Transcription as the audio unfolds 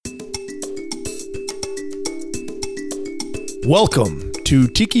Welcome to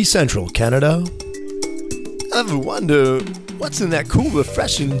Tiki Central, Canada. Ever wonder what's in that cool,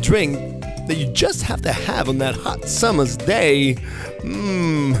 refreshing drink that you just have to have on that hot summer's day?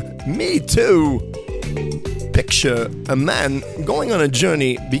 Me too. Picture a man going on a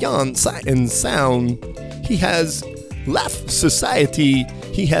journey beyond sight and sound. He has left society.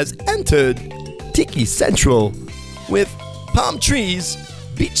 He has entered Tiki Central with palm trees,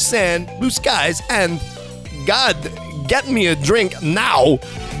 beach sand, blue skies, and God, get me a drink now.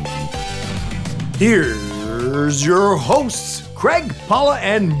 Here's your hosts, Craig, Paula,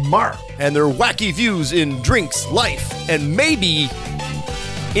 and Mark, and their wacky views in drinks, life, and maybe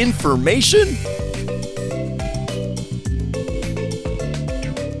information.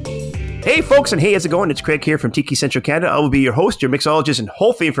 Hey folks, and hey, how's it going? It's Craig here from Tiki Central Canada. I will be your host, your mixologist, and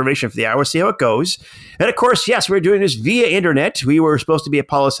hopefully information for the hour. See how it goes. And of course, yes, we're doing this via internet. We were supposed to be at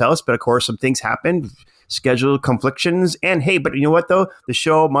Paula's house, but of course, some things happened, schedule conflictions. And hey, but you know what though? The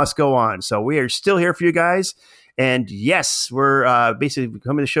show must go on. So we are still here for you guys. And yes, we're basically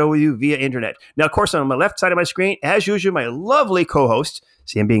coming to the show with you via internet. Now, of course, on my left side of my screen, as usual, my lovely co-host.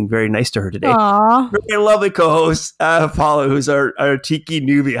 See, I'm being very nice to her today. Aww. Very lovely co-host, Paula, who's our Tiki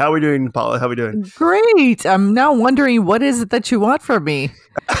newbie. How are we doing, Paula? How are we doing? Great. I'm now wondering, what is it that you want from me?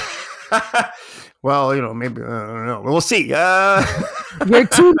 Well, you know, maybe, I don't know. We'll see. You're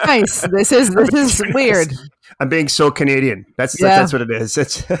too nice. This is weird. Nice. I'm being so Canadian. That's what it is.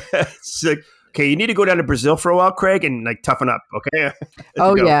 It's like, okay, you need to go down to Brazil for a while, Craig, and like toughen up, okay?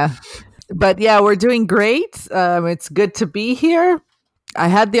 Oh, yeah. But yeah, we're doing great. It's good to be here. I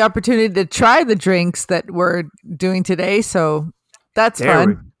had the opportunity to try the drinks that we're doing today, so that's there fun.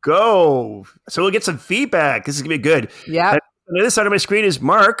 We go. So we'll get some feedback. This is going to be good. Yeah. On the other side of my screen is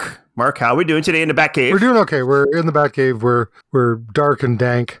Mark. Mark, how are we doing today in the Batcave? We're doing okay. We're in the Batcave. We're dark and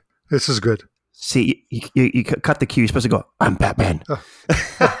dank. This is good. See, you cut the cue. You're supposed to go, I'm Batman. Oh.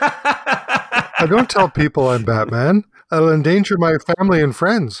 I don't tell people I'm Batman. I'll endanger my family and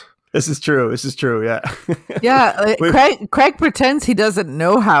friends. This is true. Yeah. Yeah. Craig pretends he doesn't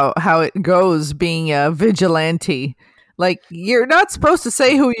know how it goes being a vigilante. Like, you're not supposed to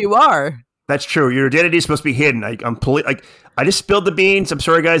say who you are. That's true. Your identity is supposed to be hidden. I just spilled the beans. I'm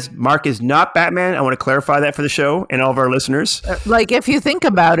sorry, guys. Mark is not Batman. I want to clarify that for the show and all of our listeners. Like, if you think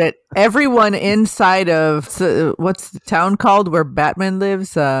about it, everyone inside of what's the town called where Batman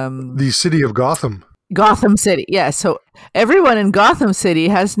lives? The city of Gotham. Gotham City. Yeah. So everyone in Gotham City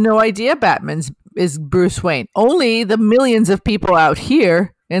has no idea Batman is Bruce Wayne. Only the millions of people out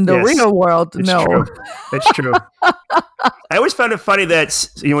here in the real world know. True. It's true. I always found it funny that,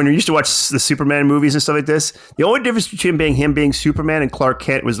 you know, when you used to watch the Superman movies and stuff like this, the only difference between him being Superman and Clark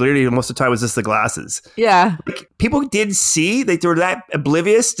Kent was literally most of the time was just the glasses. Yeah. Like, people did see, they were that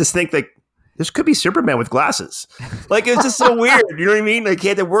oblivious, just think like, this could be Superman with glasses. Like, it was just so weird. You know what I mean? Like, he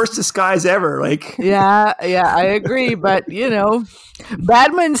had the worst disguise ever. Like, yeah, I agree. But, you know,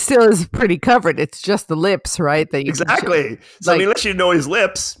 Batman still is pretty covered. It's just the lips, right? That you exactly. So, I mean, unless you know his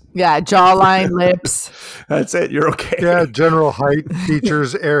lips. Yeah, jawline, lips. That's it. You're okay. Yeah, general height,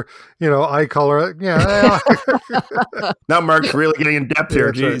 features, eye color. Yeah. Now Mark's really getting in depth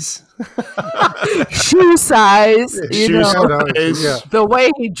here. Jeez. Shoe size. The way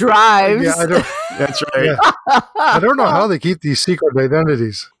he drives. Yeah, that's right. Yeah. I don't know how they keep these secret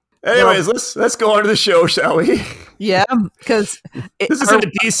identities. Anyways, let's go on to the show, shall we? Yeah, because this isn't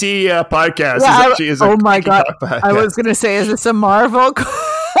a DC podcast. Yeah, this actually is oh my God. I was going to say, is this a Marvel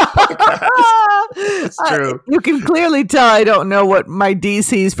It's true. You can clearly tell I don't know what my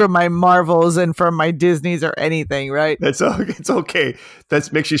DCs from my Marvels and from my Disneys or anything, right? It's okay.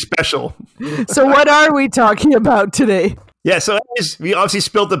 That makes you special. So what are we talking about today? Yeah, so we obviously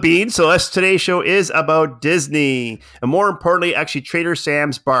spilled the beans. So today's show is about Disney. And more importantly, actually Trader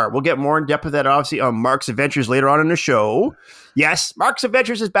Sam's Bar. We'll get more in depth with that, obviously, on Mark's Adventures later on in the show. Yes, Mark's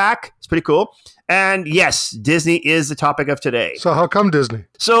Adventures is back. It's pretty cool. And yes, Disney is the topic of today. So how come Disney?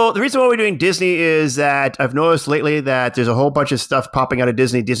 So the reason why we're doing Disney is that I've noticed lately that there's a whole bunch of stuff popping out of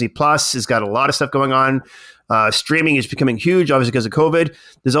Disney. Disney Plus has got a lot of stuff going on. Streaming is becoming huge, obviously, because of COVID.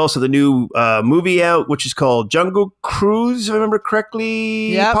 There's also the new movie out, which is called Jungle Cruise, if I remember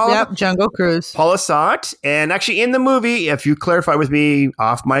correctly. Yep, Jungle Cruise. Paula saw it. And actually in the movie, if you clarify with me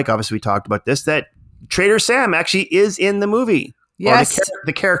off mic, obviously we talked about this, that Trader Sam actually is in the movie. Yes. Or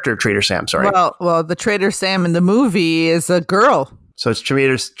the character Trader Sam, sorry. Well, the Trader Sam in the movie is a girl. So it's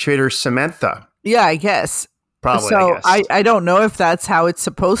Trader Samantha. Yeah, I guess. Probably. So I don't know if that's how it's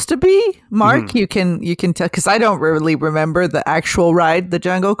supposed to be. Mark, mm-hmm. you can tell, because I don't really remember the actual ride, the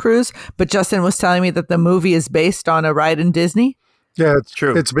Jungle Cruise, but Justin was telling me that the movie is based on a ride in Disney. Yeah, it's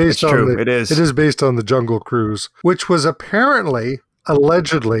True. It's based It's on true. the. It is. It is based on the Jungle Cruise, which was apparently,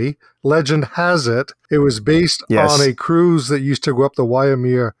 allegedly, legend has it, it was based Yes. on a cruise that used to go up the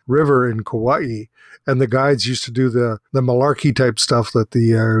Waimea River in Kauai, and the guides used to do the malarkey type stuff that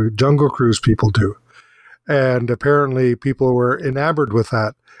the Jungle Cruise people do. And apparently, people were enamored with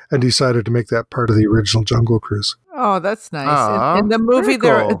that and decided to make that part of the original Jungle Cruise. Oh, that's nice. Aw, In the movie,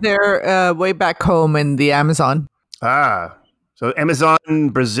 very cool. they're way back home in the Amazon. So Amazon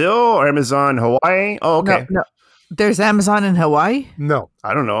Brazil or Amazon Hawaii? Oh, okay. No, there's Amazon in Hawaii. No,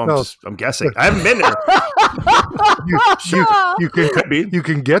 I don't know. No. I'm guessing. I haven't been there. you can Could be. you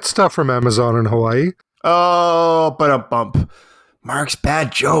can get stuff from Amazon in Hawaii. Oh, but a bump. Mark's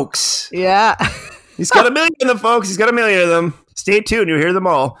bad jokes. Yeah. He's got a million of them, folks. He's got a million of them. Stay tuned. You'll hear them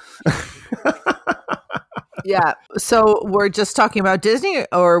all. Yeah. So we're just talking about Disney,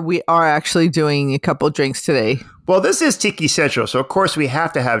 or we are actually doing a couple drinks today? Well, this is Tiki Central, so of course we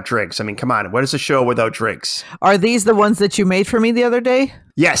have to have drinks. I mean, come on. What is a show without drinks? Are these the ones that you made for me the other day?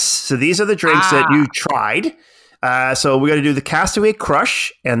 Yes. So these are the drinks that you tried. So we got to do the Castaway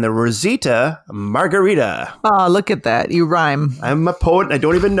Crush and the Rosita Margarita. Oh, look at that. You rhyme. I'm a poet and I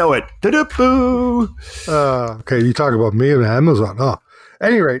don't even know it. Da-da-boo. Okay, you talk about me and Amazon. Oh,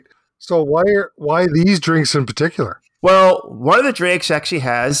 any rate, so why these drinks in particular? Well, one of the drinks actually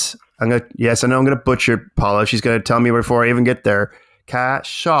has, I know I'm going to butcher Paula. She's going to tell me before I even get there.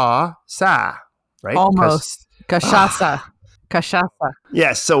 Cachaça, right? Almost. Cachaça. Cachaça.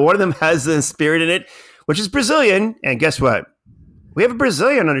 Yes. So one of them has the spirit in it, which is Brazilian. And guess what? We have a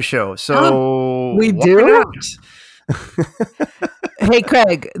Brazilian on the show. So we why do? not? Hey,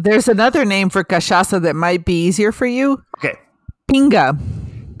 Craig, there's another name for cachaça that might be easier for you. Okay. Pinga.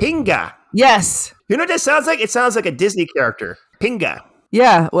 Pinga. Yes. You know what that sounds like? It sounds like a Disney character. Pinga.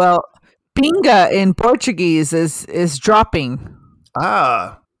 Yeah. Well, pinga in Portuguese is dropping.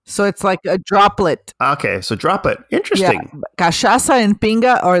 Ah. So it's like a droplet. Okay. So drop it. Interesting. Yeah. Cachaça and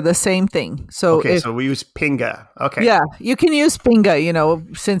pinga are the same thing. So Okay. So we use pinga. Okay. yeah, you can use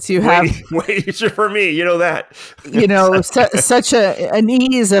pinga, since you have, Way easier for me. You know that. such an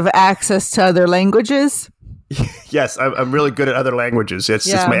ease of access to other languages. Yes, I'm really good at other languages. It's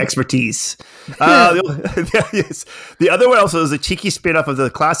Yeah. my expertise. Yes. The other one also is a cheeky spin-off of the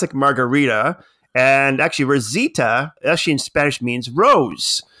classic margarita. And actually, Rosita, actually in Spanish means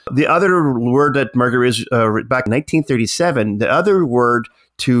rose. The other word that margarita is, back in 1937, the other word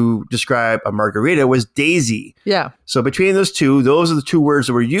to describe a margarita was daisy. Yeah. So between those two, those are the two words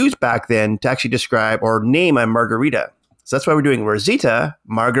that were used back then to actually describe or name a margarita. So that's why we're doing Rosita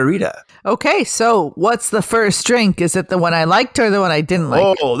Margarita. Okay, so what's the first drink? Is it the one I liked or the one I didn't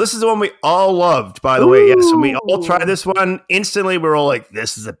like? Oh, this is the one we all loved, by the way. Yes, when we all tried this one, instantly we were all like,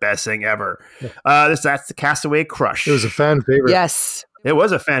 this is the best thing ever. That's the Castaway Crush. It was a fan favorite. Yes. It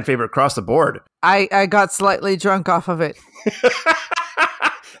was a fan favorite across the board. I got slightly drunk off of it.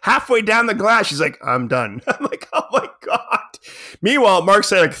 Halfway down the glass, she's like, I'm done. I'm like, oh my God. Meanwhile, Mark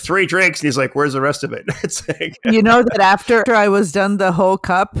said like 3 drinks and he's like, where's the rest of it? It's like, You know that after I was done the whole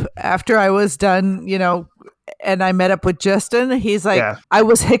cup, after I was done, and I met up with Justin, he's like, Yeah. I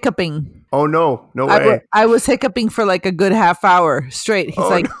was hiccuping. oh no way. I was hiccuping for like a good half hour straight. He's Oh,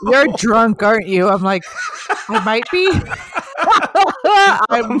 like, no. you're drunk, aren't you? I'm like, I might be.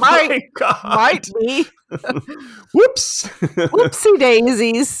 I Oh my might God. be. Whoops. Whoopsie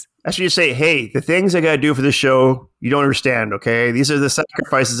daisies. That's what you say. Hey, the things I got to do for the show, you don't understand. Okay. These are the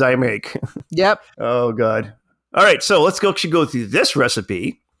sacrifices I make. Yep. Oh, God. All right. So let's actually go through this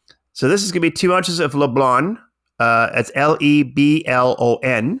recipe. So this is going to be 2 ounces of Leblon. It's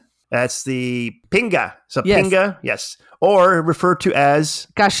Leblon. That's the pinga. So Yes. pinga, yes. Or referred to as,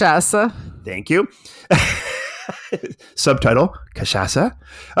 Cachaça. thank you. Subtitle, cachaça.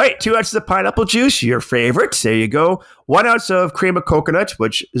 All right, 2 ounces of pineapple juice, your favorite. There you go. 1 ounce of cream of coconut,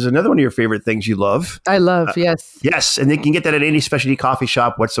 which is another one of your favorite things you love. I love, yes. Yes, and you can get that at any specialty coffee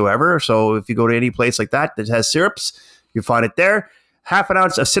shop whatsoever. So if you go to any place like that has syrups, you find it there. 1/2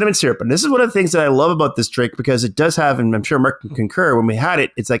 ounce of cinnamon syrup. And this is one of the things that I love about this drink because it does have, and I'm sure Mark can concur, when we had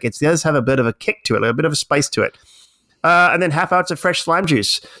it, it's like it does have a bit of a kick to it, a bit of a spice to it. And then 1/2 ounce of fresh lime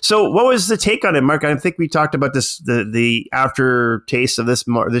juice. So what was the take on it, Mark? I think we talked about this, the aftertaste of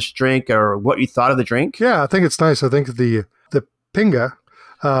this drink, or what you thought of the drink. Yeah, I think it's nice. I think the pinga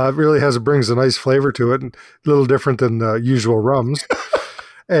really brings a nice flavor to it, and a little different than usual rums.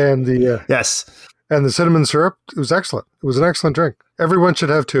 And the Yes. and the cinnamon syrup, it was excellent. It was an excellent drink. Everyone should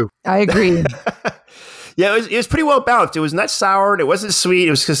have 2. I agree. Yeah, it was pretty well balanced. It was not sour. It wasn't sweet.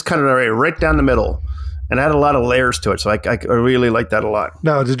 It was just kind of right down the middle. And it had a lot of layers to it. So I really liked that a lot.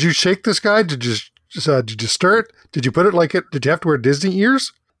 Now, did you shake this guy? Did you Did you stir it? Did you put it like it? Did you have to wear Disney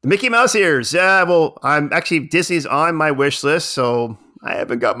ears? The Mickey Mouse ears. Yeah, well, I'm actually, Disney's on my wish list, so I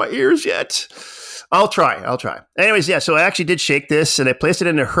haven't got my ears yet. I'll try. Anyways, yeah, so I actually did shake this, and I placed it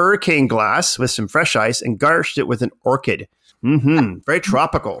in a hurricane glass with some fresh ice and garnished it with an orchid. Very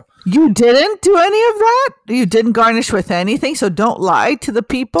tropical. You didn't do any of that? You didn't garnish with anything, so don't lie to the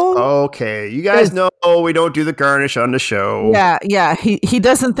people. Okay, you guys know we don't do the garnish on the show. Yeah. He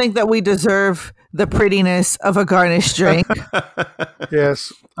doesn't think that we deserve the prettiness of a garnished drink.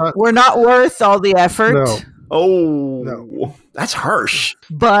 Yes. We're not worth all the effort. No. Oh, No. That's harsh.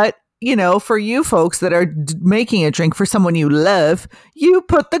 But, for you folks that are making a drink for someone you love, you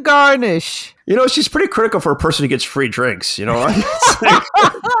put the garnish. She's pretty critical for a person who gets free drinks. I don't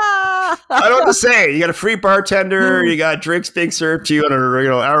know what to say. You got a free bartender. You got drinks being served to you on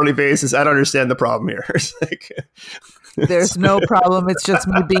a hourly basis. I don't understand the problem here. It's like, there's no problem. It's just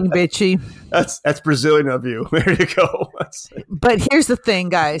me being bitchy. That's Brazilian of you. There you go. But here's the thing,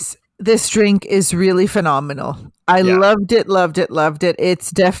 guys. This drink is really phenomenal. I loved it.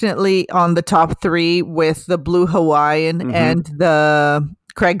 It's definitely on the top 3 with the Blue Hawaiian and the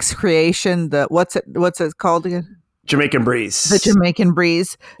Craig's Creation. The what's it called again? Jamaican Breeze. The Jamaican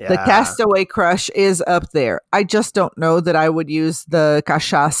Breeze. Yeah. The Castaway Crush is up there. I just don't know that I would use the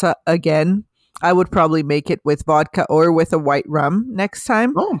cachaça again. I would probably make it with vodka or with a white rum next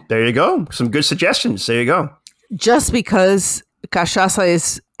time. Oh, there you go. Some good suggestions. There you go. Just because cachaça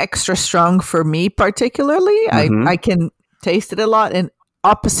is extra strong for me particularly. I can taste it a lot. And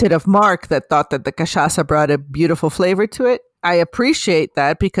opposite of Mark that thought that the cachaça brought a beautiful flavor to it, I appreciate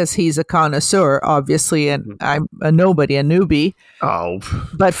that because he's a connoisseur, obviously, and I'm a newbie. Oh.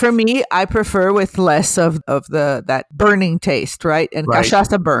 But for me, I prefer with less of that burning taste, right? And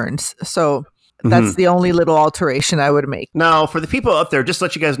cachaça burns. So that's the only little alteration I would make. Now, for the people out there, just to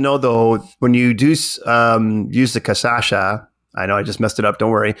let you guys know, though, when you do use the cachaça, I know I just messed it up.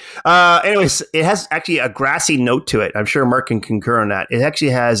 Don't worry. Anyways, it has actually a grassy note to it. I'm sure Mark can concur on that. It actually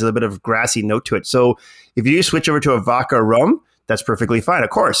has a little bit of grassy note to it. So if you switch over to a vodka rum, that's perfectly fine,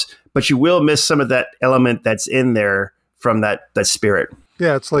 of course. But you will miss some of that element that's in there from that spirit.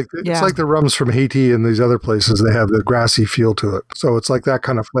 Yeah, it's like the rums from Haiti and these other places. They have the grassy feel to it. So it's like that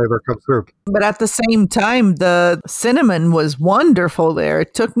kind of flavor comes through. But at the same time, the cinnamon was wonderful there.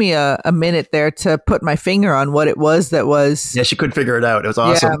 It took me a minute there to put my finger on what it was that was. Yeah, she couldn't figure it out. It was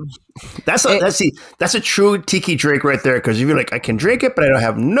awesome. Yeah. That's a true tiki drink right there, because you're like, I can drink it, but I don't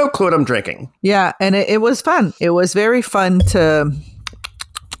have no clue what I'm drinking. Yeah, and it was fun. It was very fun to...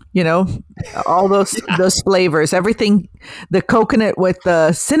 all those flavors, everything, the coconut with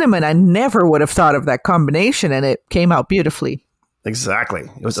the cinnamon, I never would have thought of that combination, and it came out beautifully. Exactly.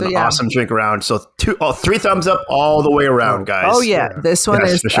 It was an awesome drink around. So 3 thumbs up all the way around, guys. Oh, yeah. This one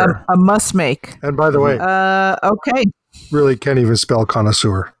is a must make. And by the way, okay. Really can't even spell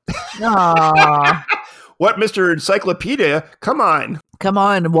connoisseur. Aww. What, Mr. Encyclopedia? Come on,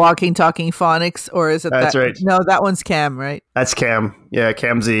 walking, talking phonics, or is it That's right. No, that one's Cam, right? That's Cam. Yeah,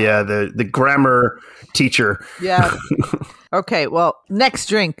 Cam's the grammar teacher. Yeah. Okay, well, next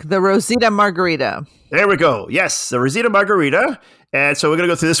drink, the Rosita Margarita. There we go. Yes, the Rosita Margarita. And so we're going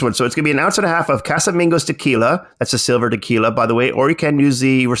to go through this one. So it's going to be 1.5 ounces of Casamigos tequila. That's a silver tequila, by the way. Or you can use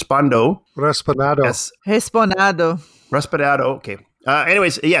the Respondo. Responado. Yes. Responado. Okay.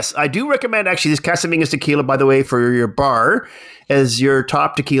 Anyways, yes, I do recommend actually this Casamigos tequila, by the way, for your bar as your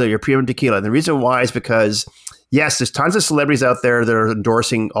top tequila, your premium tequila. And the reason why is because, yes, there's tons of celebrities out there that are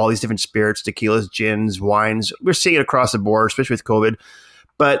endorsing all these different spirits, tequilas, gins, wines. We're seeing it across the board, especially with COVID.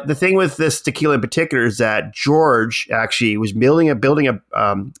 But the thing with this tequila in particular is that George actually was building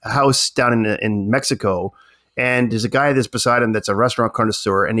a house down in Mexico. And there's a guy that's beside him that's a restaurant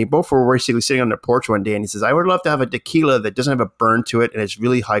connoisseur. And they both were basically sitting on their porch one day. And he says, I would love to have a tequila that doesn't have a burn to it and it's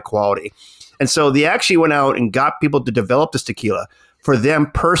really high quality. And so they actually went out and got people to develop this tequila for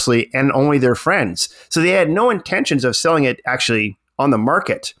them personally and only their friends. So they had no intentions of selling it actually on the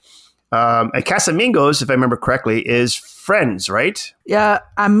market. And Casamigos, if I remember correctly, is friends, right? Yeah,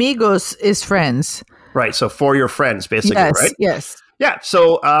 amigos is friends. Right. So for your friends, basically, right? Yes. Yeah,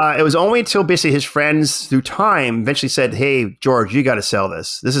 so it was only until basically his friends through time eventually said, hey, George, you got to sell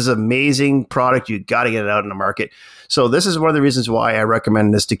this. This is an amazing product. You got to get it out in the market. So this is one of the reasons why I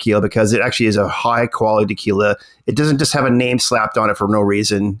recommend this tequila, because it actually is a high quality tequila. It doesn't just have a name slapped on it for no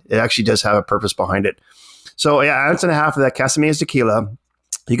reason. It actually does have a purpose behind it. So yeah, 1.5 ounces of that Casamigos tequila.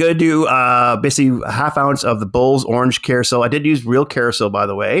 You're going to do basically 1/2 ounce of the Bull's Orange Carousel. I did use real Carousel, by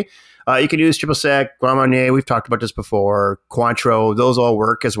the way. You can use Triple Sec, Grand Marnier. We've talked about this before. Cointreau, those all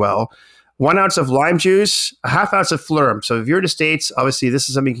work as well. 1 ounce of lime juice, 1/2 ounce of Flurum. So if you're in the States, obviously this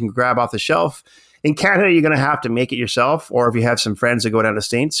is something you can grab off the shelf. In Canada, you're going to have to make it yourself, or if you have some friends that go down to the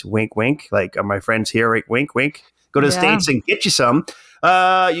States, wink, wink, like my friends here, wink, wink, go to the States and get you some.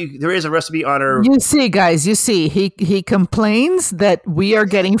 There is a recipe on our... You see, guys, he complains that we are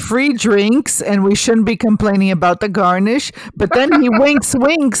getting free drinks and we shouldn't be complaining about the garnish, but then he winks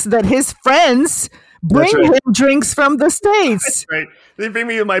that his friends bring him drinks from the States. That's right. They bring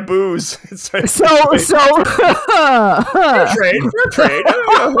me my booze. It's right. So fair trade.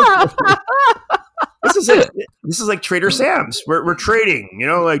 This is like Trader Sam's. We're trading,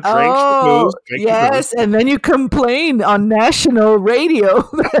 like drinks for booze. Yes, and then you complain on national radio.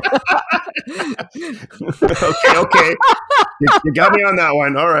 Okay. You got me on that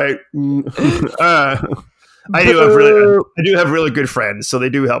one. All right. I do have really good friends, so they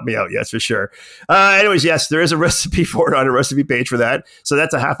do help me out. Yes, for sure. Anyways, yes, there is a recipe for it on a recipe page for that. So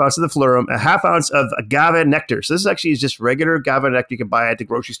that's a half ounce of the fluorum, a half ounce of agave nectar. So this is actually just regular agave nectar you can buy at the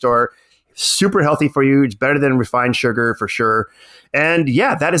grocery store. Super healthy for you. It's better than refined sugar for sure. And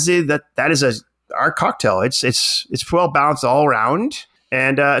yeah, that is our cocktail. It's well balanced all around.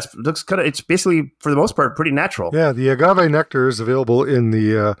 And it's basically, for the most part, pretty natural. Yeah, the agave nectar is available in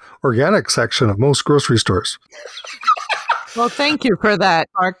the organic section of most grocery stores. Well, thank you for that,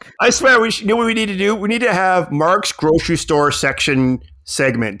 Mark. I swear, you know what we need to do? We need to have Mark's grocery store section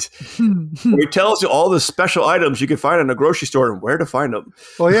segment. Where he tells you all the special items you can find in a grocery store and where to find them.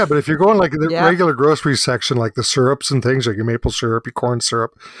 Well, yeah, but if you're going like the regular grocery section, like the syrups and things, like your maple syrup, your corn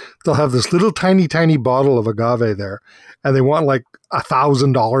syrup, they'll have this little tiny bottle of agave there, and they want like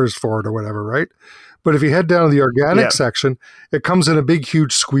 $1,000 for it or whatever, right? But if you head down to the organic section, it comes in a big,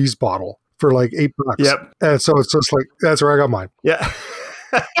 huge squeeze bottle for like $8. Yep. And so it's just like, that's where I got mine. Yeah.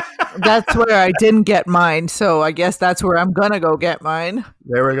 That's where I didn't get mine, so I guess that's where I'm gonna go get mine.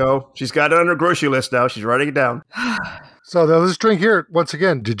 There we go. She's got it on her grocery list now. She's writing it down. So now this drink here, once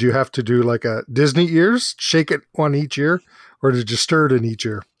again, did you have to do like a Disney ears, shake it one each ear, or did you stir it in each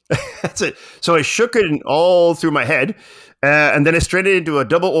ear? That's it. So I shook it all through my head, and then I strained it into a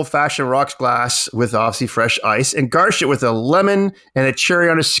double old-fashioned rocks glass with obviously fresh ice, and garnished it with a lemon and a cherry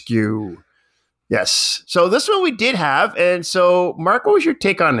on a skew. Yes. So this one we did have. And so, Mark, what was your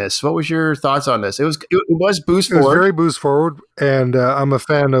take on this? What was your thoughts on this? It was booze forward. It was very booze forward. And I'm a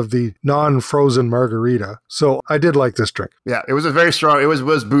fan of the non-frozen margarita. So I did like this drink. Yeah, it was a very strong, it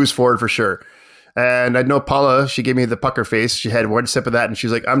was booze forward for sure. And I know Paula, she gave me the pucker face. She had one sip of that and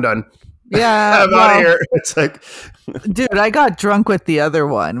she's like, I'm done. Yeah. I'm out of here. It's like, dude, I got drunk with the other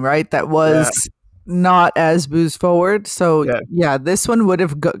one, right? That was... not as booze forward. So yeah, this one would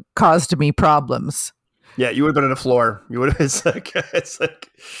have caused me problems. Yeah, you would have been on the floor. You would have. It's like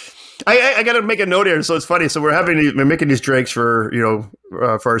I got to make a note here. So it's funny. So we're making these drinks for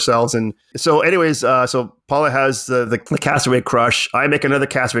for ourselves. And so anyways, so Paula has the Castaway Crush. I make another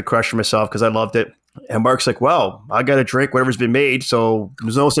Castaway Crush for myself because I loved it. And Mark's like, well, I got to drink whatever's been made. So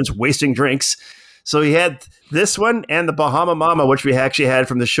there's no sense wasting drinks. So he had this one and the Bahama Mama, which we actually had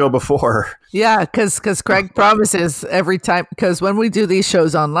from the show before. Yeah, because Craig promises every time, because when we do these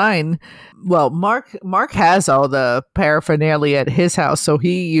shows online, well, Mark has all the paraphernalia at his house, so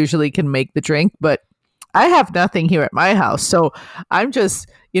he usually can make the drink, but I have nothing here at my house. So I'm just,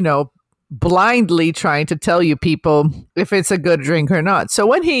 blindly trying to tell you people if it's a good drink or not. So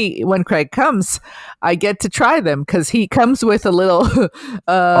when Craig comes, I get to try them because he comes with a little...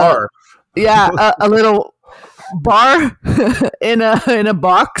 bar. Yeah, a little bar in a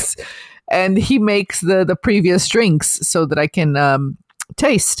box, and he makes the previous drinks so that I can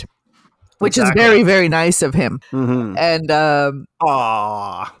taste, which is very, very nice of him. Mm-hmm. And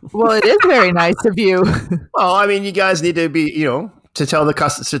well, it is very nice of you. Well, I mean, you guys need to be, to tell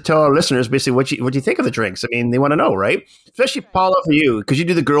our listeners basically what you think of the drinks. I mean, they want to know, right? Especially Paula for you, because you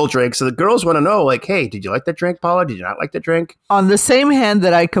do the girl drink. So the girls want to know, like, hey, did you like that drink, Paula? Did you not like that drink? On the same hand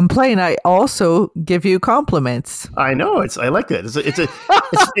that I complain, I also give you compliments. I know. I like it.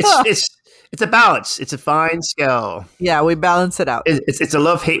 It's a balance. It's a fine scale. Yeah, we balance it out. It's a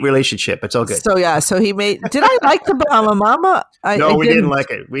love-hate relationship. It's all good. So he made. Did I like the Bahama Mama? No, we didn't like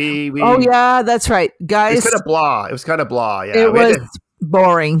it. We. Oh yeah, that's right, guys. It was kind of blah. Yeah, it was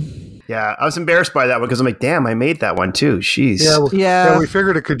boring. Yeah, I was embarrassed by that one because I'm like, damn, I made that one too. Jeez. Yeah, we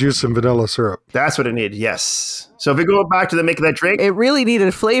figured it could use some vanilla syrup. That's what it needed. Yes. So if we go back to the making that drink, it really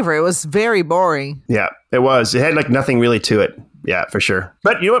needed flavor. It was very boring. Yeah, it was. It had like nothing really to it. Yeah, for sure.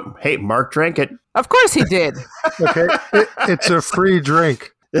 But you know what? Hey, Mark drank it. Of course he did. Okay, it's a free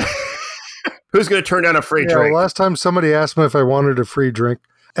drink. Who's going to turn down a free drink? Last time somebody asked me if I wanted a free drink,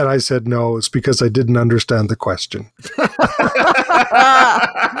 and I said no, it's because I didn't understand the question.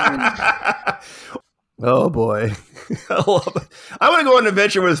 Oh boy, I love it. I want to go on an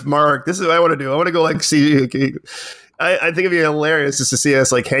adventure with Mark. This is what I want to do. I want to go like see. I think it'd be hilarious just to see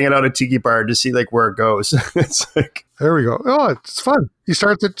us like hanging out at Tiki Bar to see like where it goes. It's like there we go. Oh, it's fun. You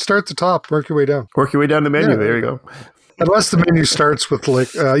start at the top, work your way down. Work your way down the menu. Yeah, there you go. Unless the menu starts with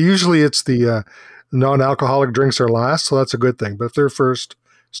like usually it's the non-alcoholic drinks are last, so that's a good thing. But if they're first,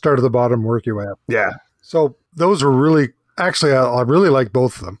 start at the bottom, work your way up. Yeah. So those were really actually I really like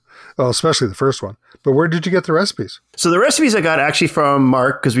both of them, especially the first one. But where did you get the recipes? So the recipes I got actually from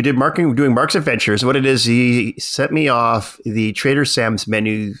Mark, because we did doing Mark's Adventures. What it is, he sent me off the Trader Sam's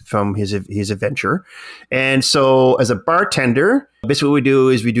menu from his adventure. And so as a bartender, basically what we do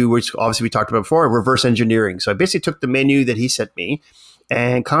is which obviously we talked about before, reverse engineering. So I basically took the menu that he sent me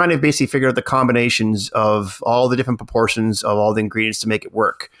and kind of basically figured out the combinations of all the different proportions of all the ingredients to make it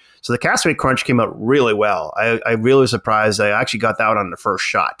work. So the Cassoulet Crunch came out really well. I really was surprised. I actually got that one on the first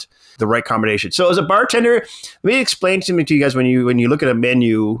shot, the right combination. So as a bartender, let me explain something to you guys when you look at a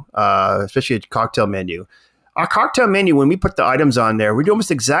menu, especially a cocktail menu. Our cocktail menu, when we put the items on there, we do almost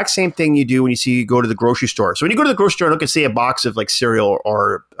the exact same thing you do when you go to the grocery store. So when you go to the grocery store and look at, say, a box of like cereal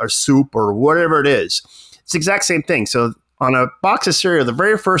or soup or whatever it is, it's the exact same thing. So on a box of cereal, the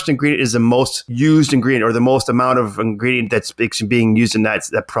very first ingredient is the most used ingredient or the most amount of ingredient that's being used in that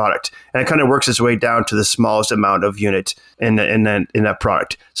product. And it kind of works its way down to the smallest amount of unit in that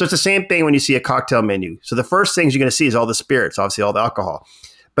product. So it's the same thing when you see a cocktail menu. So the first things you're going to see is all the spirits, obviously all the alcohol.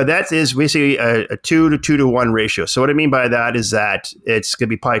 But that is basically a 2 to 1 ratio. So what I mean by that is that it's going to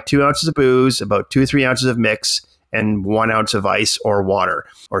be probably 2 ounces of booze, about 2 or 3 ounces of mix, and 1 ounce of ice or water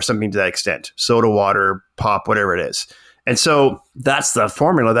or something to that extent. Soda, water, pop, whatever it is. And so that's the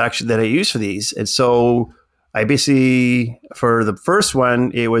formula that I use for these. And so I basically, for the first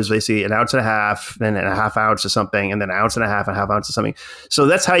one, it was basically 1.5 ounces, then 1/2 ounce of something, and then 1.5 ounces and 1/2 ounce of something. So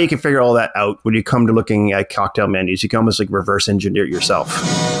that's how you can figure all that out when you come to looking at cocktail menus. You can almost like reverse engineer it yourself.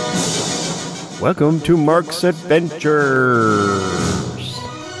 Welcome to Mark's Adventures.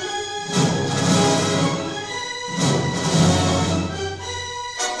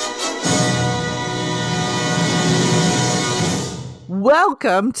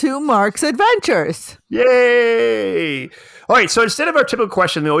 Welcome to Mark's Adventures. Yay! All right, so instead of our typical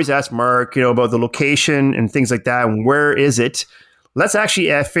question, we always ask Mark, about the location and things like that, and where is it? Let's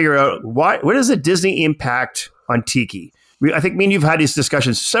actually figure out what is the Disney impact on Tiki? I think me and you've had these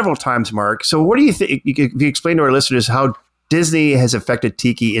discussions several times, Mark. So what do you think? If you explain to our listeners how Disney has affected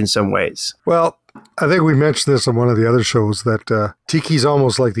Tiki in some ways. Well, I think we mentioned this on one of the other shows that Tiki's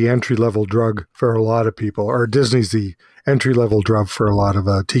almost like the entry-level drug for a lot of people, or Disney's the entry-level drug for a lot of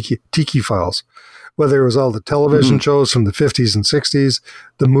Tiki files. Whether it was all the television shows from the 50s and 60s,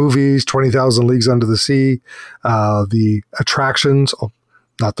 the movies, 20,000 Leagues Under the Sea, the attractions,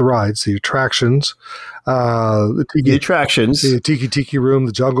 not the rides, the attractions. The Tiki Room,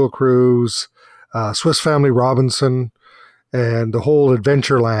 the Jungle Cruise, Swiss Family Robinson, and the whole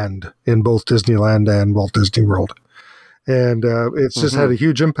Adventureland in both Disneyland and Walt Disney World. And it's just had a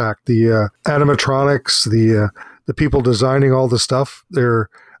huge impact. The animatronics, the people designing all the stuff,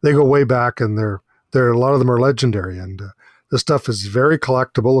 they go way back, and they're a lot of them are legendary. And the stuff is very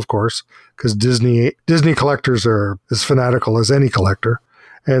collectible, of course, because Disney collectors are as fanatical as any collector.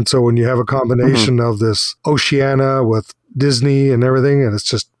 And so when you have a combination of this Oceania with Disney and everything, and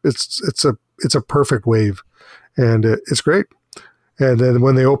it's a perfect wave. And it's great. And then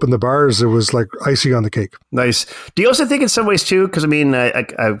when they opened the bars, it was like icing on the cake. Nice. Do you also think in some ways too, because I mean,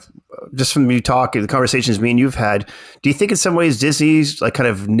 I've just from you talking, the conversations me and you've had, do you think in some ways Disney's like kind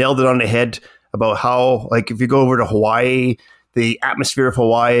of nailed it on the head about how, like, if you go over to Hawaii, the atmosphere of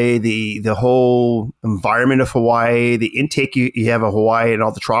Hawaii, the whole environment of Hawaii, the intake you have of Hawaii and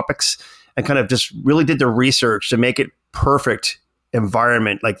all the tropics, and kind of just really did the research to make it perfect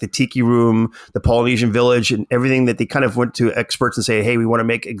environment, like the Tiki Room, the Polynesian Village, and everything that they kind of went to experts and say, hey, we want to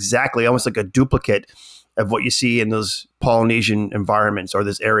make exactly almost like a duplicate of what you see in those Polynesian environments or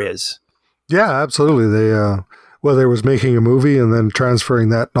those areas. Yeah, absolutely. They, whether it was making a movie and then transferring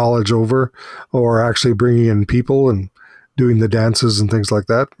that knowledge over, or actually bringing in people and doing the dances and things like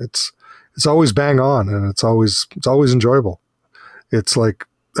that, it's always bang on, and it's always enjoyable. It's like,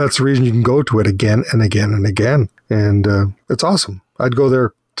 that's the reason you can go to it again and again and again. And it's awesome. I'd go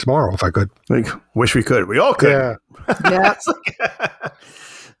there tomorrow if I could. Like, wish we could. We all could. Yeah.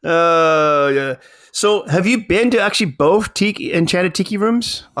 Yeah. So have you been to actually both Enchanted Tiki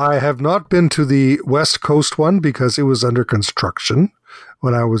Rooms? I have not been to the West Coast one because it was under construction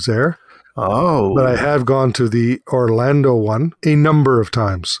when I was there. Oh. But I have gone to the Orlando one a number of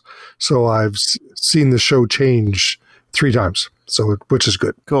times. So I've seen the show change 3 times, which is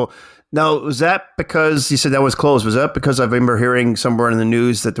good. Cool. Now, was that because you said that was closed? Was that because I remember hearing somewhere in the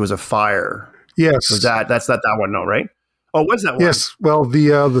news that there was a fire? Yes. That's not that one, no, right? Oh, was that one? Yes. Well,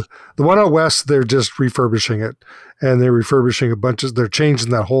 the one out west, they're just refurbishing it, and they're refurbishing they're changing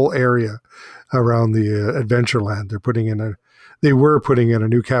that whole area around the Adventureland. They were putting in a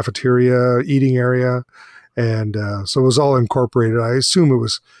new cafeteria, eating area, and so it was all incorporated. I assume it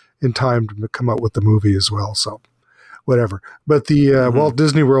was in time to come out with the movie as well. So whatever. But the Walt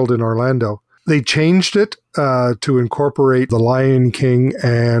Disney World in Orlando, they changed it to incorporate the Lion King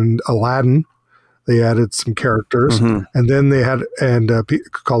and Aladdin. They added some characters, and then they had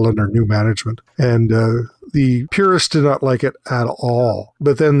called under new management. And the purists did not like it at all.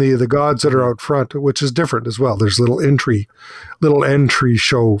 But then the gods that are out front, which is different as well. There's little entry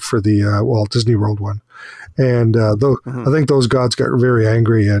show for the Walt Disney World one, and I think those gods got very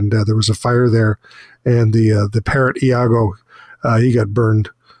angry, and there was a fire there, and the parrot Iago, he got burned,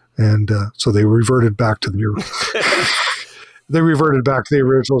 and so they reverted back to the. They reverted back to the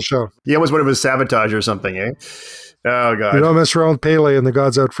original show. He almost went with sabotage or something, eh? Oh, God. You don't mess around with Pele and the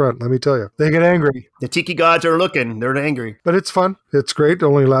gods out front, let me tell you. They get angry. The tiki gods are looking. They're angry. But it's fun. It's great. It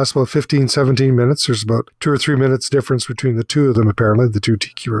only lasts about 15, 17 minutes. There's about 2 or 3 minutes difference between the two of them, apparently, the two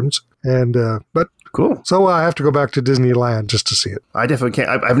tiki rooms. And, but cool. So I have to go back to Disneyland just to see it. I definitely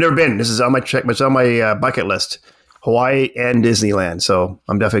can't. I've never been. This is on my bucket list. Hawaii and Disneyland. So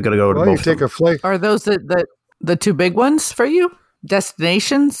I'm definitely going to go to both. Well, you take a flight. Are those the two big ones for you?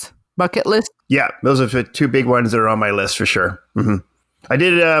 Destinations? Bucket list? Yeah, those are the two big ones that are on my list for sure. Mm-hmm. I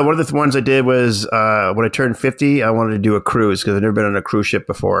did, one of the ones I did was when I turned 50, I wanted to do a cruise because I've never been on a cruise ship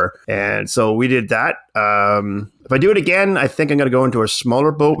before. And so we did that. If I do it again, I think I'm going to go into a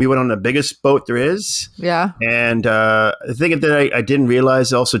smaller boat. We went on the biggest boat there is. Yeah. And the thing that I didn't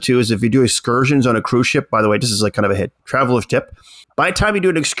realize also too is if you do excursions on a cruise ship, by the way, this is like kind of a traveler's tip. By the time you do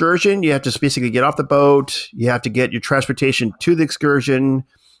an excursion, you have to basically get off the boat. You have to get your transportation to the excursion.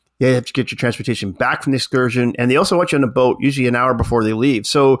 You have to get your transportation back from the excursion. And they also want you on the boat usually an hour before they leave.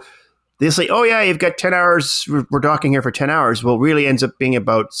 So they say, oh, yeah, you've got 10 hours. We're docking here for 10 hours. Well, it really ends up being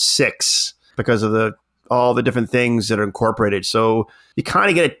about 6 because of all the different things that are incorporated. So you kind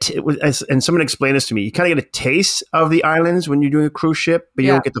of get and someone explained this to me, you kind of get a taste of the islands when you're doing a cruise ship, but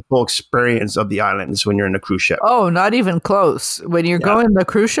you don't get the full experience of the islands when you're in a cruise ship. Oh, not even close. When you're going the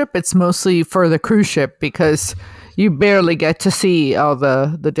cruise ship, it's mostly for the cruise ship because you barely get to see all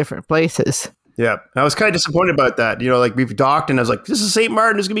the different places. Yeah. I was kind of disappointed about that. You know, like we've docked and I was like, this is St.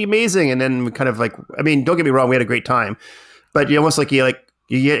 Martin, it's going to be amazing. And then we kind of like, I mean, don't get me wrong, we had a great time, but you almost like,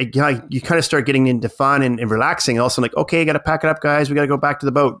 you kind of start getting into fun and relaxing. Also like, okay, got to pack it up, guys. We got to go back to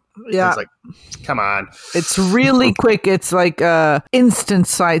the boat. Yeah. It's like, come on. It's really quick. It's like instant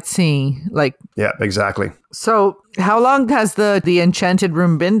sightseeing. Like, yeah, exactly. So how long has the Enchanted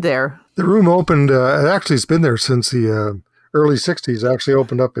Room been there? The room opened, actually it's been there since the early 60s. It actually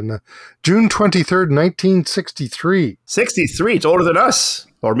opened up in June 23rd, 1963. 63? It's older than us.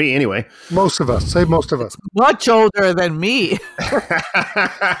 Or me, anyway. Most of us. Say most of us. Much older than me.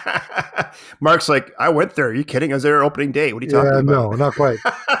 Mark's like, I went there. Are you kidding? I was there opening day. What are you talking about? No, not quite.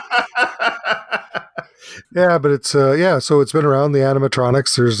 Yeah, but it's, so it's been around, the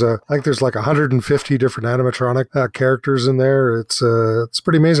animatronics. There's, I think there's like 150 different animatronic characters in there. It's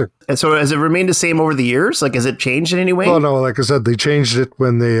pretty amazing. And so has it remained the same over the years? Like, has it changed in any way? Well, no, like I said, they changed it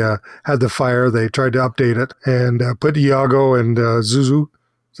when they had the fire. They tried to update it and put Iago and Zuzu,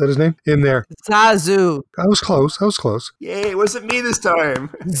 is that his name? In there. Zazu. I was close. Yay, it wasn't me this time.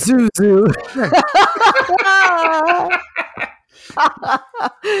 Zuzu.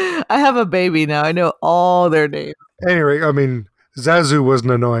 I have a baby now. I know all their names. Anyway, I mean, Zazu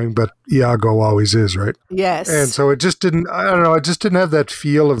wasn't annoying, but Iago always is, right? Yes. And so it just didn't, I don't know, it just didn't have that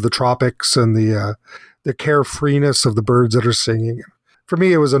feel of the tropics and the carefreeness of the birds that are singing. For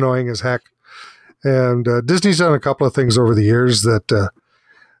me, it was annoying as heck. And Disney's done a couple of things over the years that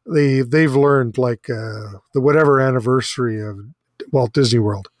they've learned, like the whatever anniversary of Walt Disney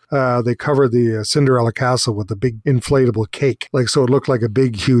World. They covered the Cinderella Castle with a big inflatable cake, like so it looked like a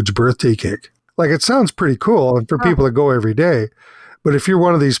big, huge birthday cake. Like it sounds pretty cool, and for people that go every day. But if you're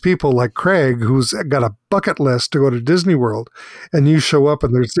one of these people like Craig, who's got a bucket list to go to Disney World, and you show up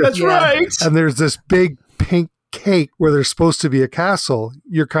and there's this, and there's this big pink cake where there's supposed to be a castle,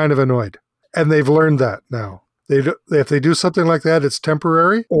 you're kind of annoyed. And they've learned that now. If they do something like that, it's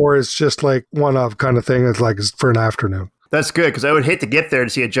temporary, or it's just like one-off kind of thing. It's like it's for an afternoon. That's good, because I would hate to get there to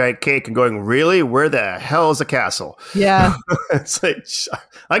see a giant cake and going, really? Where the hell is the castle? Yeah. It's like,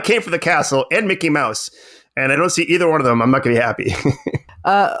 I came for the castle and Mickey Mouse, and I don't see either one of them. I'm not going to be happy.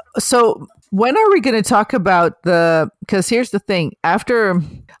 So When are we going to talk about because here's the thing. After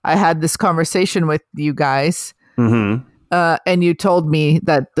I had this conversation with you guys, Mm-hmm. and you told me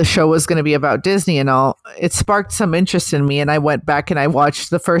that the show was going to be about Disney and all, it sparked some interest in me. And I went back and I watched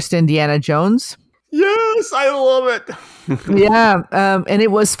the first Indiana Jones. Yes, I love it. Yeah. And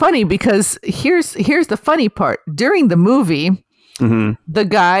it was funny because here's the funny part. During the movie, the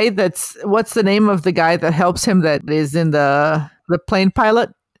guy what's the name of the guy that helps him that is in the plane pilot?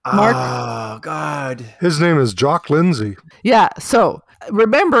 Mark? Oh, God. His name is Jock Lindsay. Yeah. So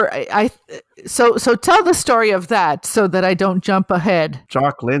remember, so tell the story of that so that I don't jump ahead.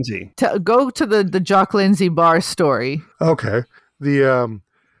 Jock Lindsay. Go to the Jock Lindsay bar story. Okay. The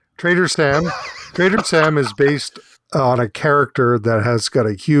Trader Sam. Trader Sam is based on a character that has got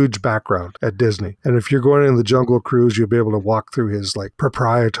a huge background at Disney. And if you're going in the Jungle Cruise, you'll be able to walk through his like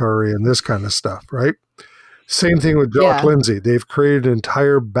proprietary and this kind of stuff, right? Same thing with Jock Lindsay. They've created an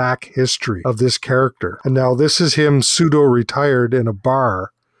entire back history of this character. And now this is him pseudo-retired in a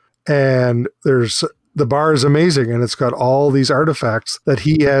bar. And the bar is amazing. And it's got all these artifacts that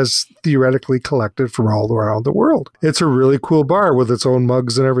he has theoretically collected from all around the world. It's a really cool bar with its own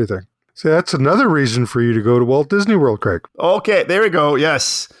mugs and everything. So that's another reason for you to go to Walt Disney World, Craig. Okay, there we go.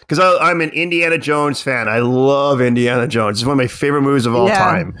 Yes. Because I'm an Indiana Jones fan. I love Indiana Jones. It's one of my favorite movies of all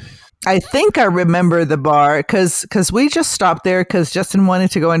time. I think I remember the bar because we just stopped there because Justin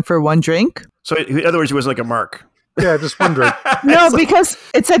wanted to go in for one drink. So in other words, it was like a mark. Yeah, just one drink. No, because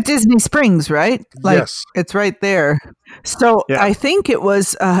it's at Disney Springs, right? Like, yes. It's right there. So I think it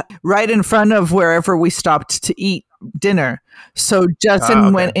was right in front of wherever we stopped to eat dinner. So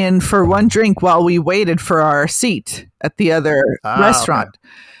Justin went in for one drink while we waited for our seat at the other restaurant.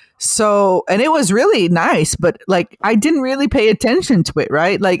 Okay. So, and it was really nice, but like, I didn't really pay attention to it,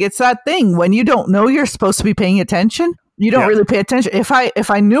 right? Like, it's that thing when you don't know you're supposed to be paying attention, you don't really pay attention. If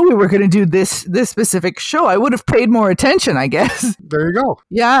I knew we were going to do this specific show, I would have paid more attention, I guess. There you go.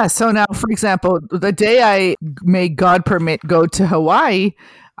 Yeah. So now, for example, the day I may, God permit, go to Hawaii,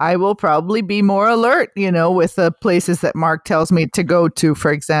 I will probably be more alert, with the places that Mark tells me to go to,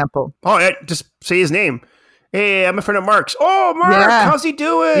 for example. Oh, just say his name. Hey, I'm a friend of Mark's. Oh, Mark, how's he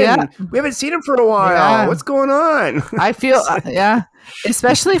doing? Yeah. We haven't seen him for a while. Yeah. What's going on? I feel,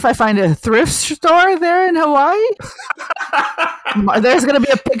 especially if I find a thrift store there in Hawaii. There's going to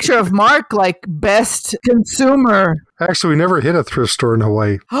be a picture of Mark, like best consumer. Actually, we never hit a thrift store in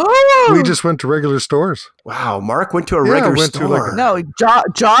Hawaii. Oh! We just went to regular stores. Wow, Mark went to a regular store.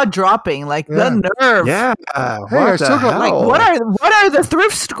 Jaw dropping, like the nerve. Yeah. Hey, I still got like what are the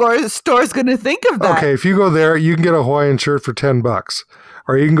thrift stores going to think of that? Okay, if you go there, you can get a Hawaiian shirt for $10.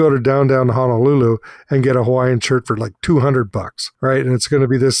 Or you can go to downtown Honolulu and get a Hawaiian shirt for like $200, right? And it's going to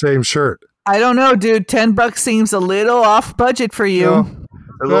be the same shirt. I don't know, dude. $10 seems a little off budget for you. No.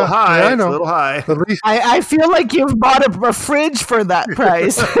 A little high. Yeah, I know. It's a little high. At least. I feel like you've bought a fridge for that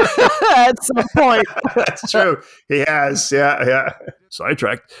price at some point. That's true. He has. Yeah.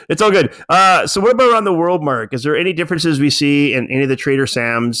 Sidetracked. It's all good. So what about around the world, Mark? Is there any differences we see in any of the Trader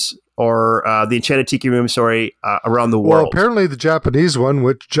Sam's or the Enchanted Tiki Room, around the world? Well, apparently the Japanese one,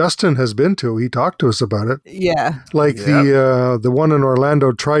 which Justin has been to, he talked to us about it. Yeah. Like the one in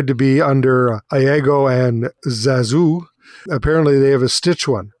Orlando tried to be under Iago and Zazu. Apparently they have a Stitch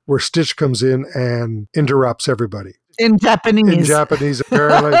one where Stitch comes in and interrupts everybody. In Japanese,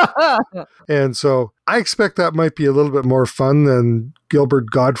 apparently. And so I expect that might be a little bit more fun than Gilbert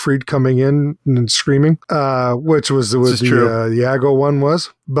Gottfried coming in and screaming, which was the Iago one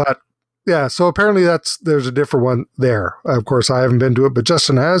was. But yeah, so apparently there's a different one there. Of course, I haven't been to it, but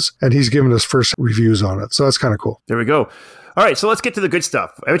Justin has, and he's given us first reviews on it. So that's kind of cool. There we go. All right, so let's get to the good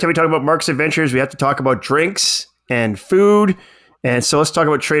stuff. Every time we talk about Mark's Adventures, we have to talk about drinks and food. And so let's talk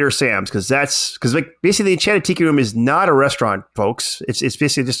about Trader Sam's because basically the Enchanted Tiki Room is not a restaurant, folks. It's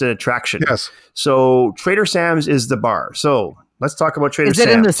basically just an attraction. Yes. So Trader Sam's is the bar. So let's talk about Trader Sam's.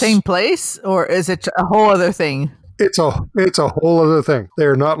 Is it in the same place or is it a whole other thing? It's a whole other thing. They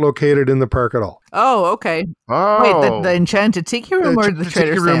are not located in the park at all. Oh, okay. Oh. Wait, the Enchanted Tiki Room or the Trader Sam's? The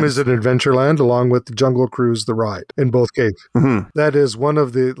Tiki Room is at Adventureland along with the Jungle Cruise, the ride, in both cases. Mm-hmm. That is one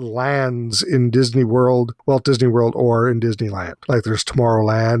of the lands in Disney World, Walt Disney World, or in Disneyland. Like there's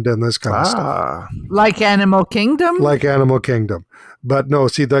Tomorrowland and this kind of stuff. Like Animal Kingdom? Like Animal Kingdom. But no,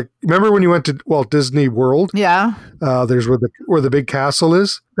 see, remember when you went to Walt Disney World? Yeah. There's where the big castle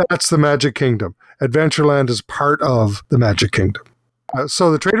is. That's the Magic Kingdom. Adventureland is part of the Magic Kingdom.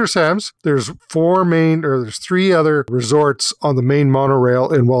 So the Trader Sam's, there's three other resorts on the main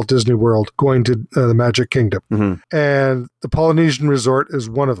monorail in Walt Disney World going to the Magic Kingdom. Mm-hmm. And the Polynesian Resort is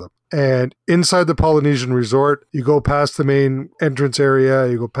one of them. And inside the Polynesian Resort, you go past the main entrance area,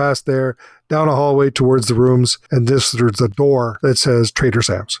 you go past there, down a hallway towards the rooms, and there's a door that says Trader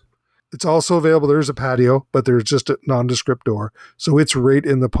Sam's. It's also available. There's a patio, but there's just a nondescript door. So it's right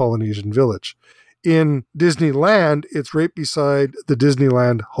in the Polynesian Village. In Disneyland, it's right beside the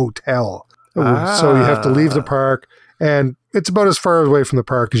Disneyland Hotel. So you have to leave the park, and it's about as far away from the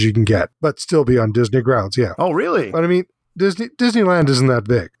park as you can get, but still be on Disney grounds. Yeah. Oh, really? But I mean, Disneyland isn't that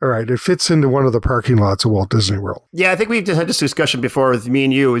big. All right. It fits into one of the parking lots of Walt Disney World. Yeah, I think we've just had this discussion before with me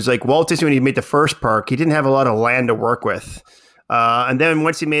and you. It's like Walt Disney, when he made the first park, he didn't have a lot of land to work with. And then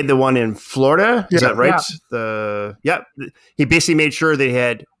once he made the one in Florida, is that right? He basically made sure that he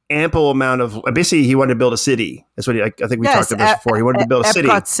had ample amount of, basically he wanted to build a city. That's what I think we talked about this before. He wanted to build a city.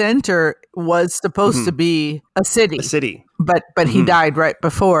 Epcot Center was supposed to be a city. A city. But he died right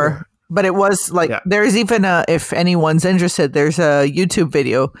before. But it was like, there's even if anyone's interested, there's a YouTube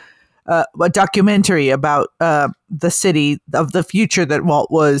video, a documentary about the city of the future that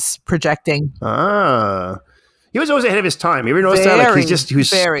Walt was projecting. He was always ahead of his time. You ever notice that? Like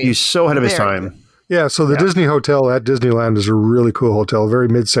he's so ahead of his time. Yeah, so the Disney Hotel at Disneyland is a really cool hotel, very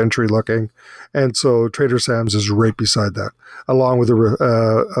mid-century looking. And so Trader Sam's is right beside that, along with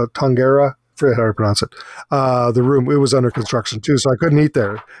a Tongera. I forget how to pronounce it. The room, it was under construction too, so I couldn't eat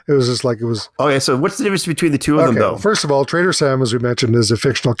there. It was just like it was... Okay, so what's the difference between the two of them, though? First of all, Trader Sam, as we mentioned, is a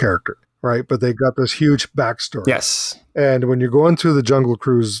fictional character, right? But they got this huge backstory. Yes. And when you're going through the Jungle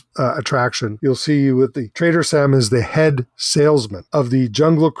Cruise attraction, you'll see with the Trader Sam is the head salesman of the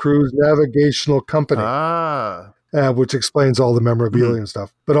Jungle Cruise Navigational Company. Which explains all the memorabilia and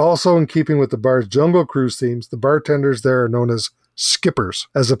stuff. But also in keeping with the bar's Jungle Cruise themes, the bartenders there are known as skippers,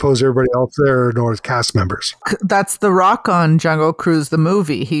 as opposed to everybody else there are known as cast members. That's The Rock on Jungle Cruise, the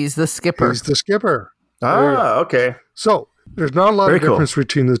movie. He's the skipper. He's the skipper. Okay. So there's not a lot of difference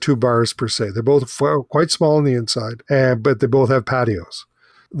between the two bars per se. They're both quite small on the inside, but they both have patios.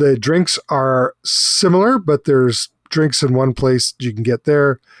 The drinks are similar, but there's drinks in one place you can get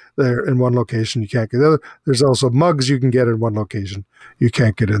there in one location you can't get the other. There's also mugs you can get in one location you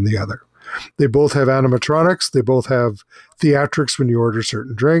can't get in the other. They both have animatronics. They both have theatrics when you order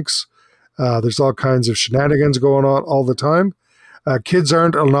certain drinks. There's all kinds of shenanigans going on all the time. Kids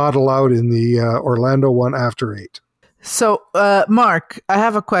aren't not allowed in the Orlando one after 8. So, Mark, I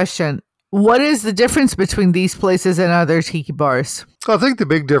have a question. What is the difference between these places and other tiki bars? I think the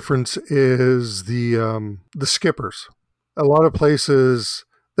big difference is the skippers. A lot of places,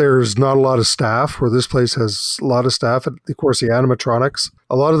 there's not a lot of staff, where this place has a lot of staff. And of course, the animatronics,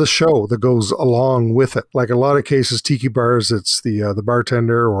 a lot of the show that goes along with it. Like a lot of cases, tiki bars, it's the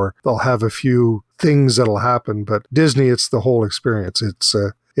bartender, or they'll have a few things that'll happen. But Disney, it's the whole experience.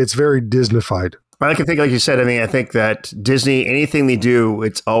 It's very Disneyfied. I can think, like you said, I think that Disney, anything they do,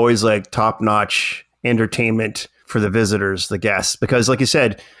 it's always like top-notch entertainment for the visitors, the guests. Because like you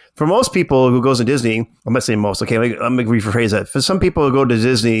said, for most people who goes to Disney, I'm not saying most, okay, let me rephrase that. For some people who go to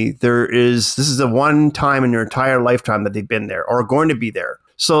Disney, this is the one time in their entire lifetime that they've been there or going to be there.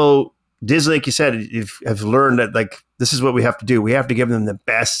 So Disney, like you said, have learned that like this is what we have to do. We have to give them the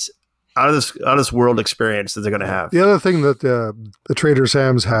best out of this world experience that they're going to have. The other thing that the Trader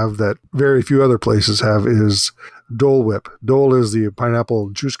Sam's have that very few other places have is Dole Whip. Dole is the pineapple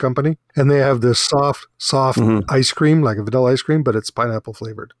juice company, and they have this soft ice cream, like a vanilla ice cream, but it's pineapple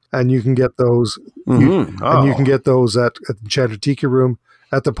flavored. And you can get those, and you can get those at the Enchanted Tiki Room,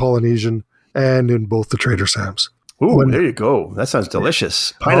 at the Polynesian, and in both the Trader Sam's. Ooh, there you go. That sounds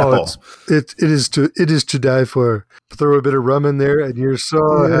delicious. Pineapple. It is to die for. Throw a bit of rum in there, and you're so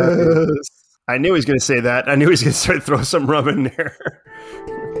happy. I knew he was going to say that. I knew he was going to start to throw some rum in there.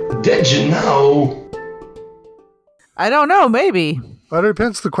 Did you know? I don't know. Maybe. That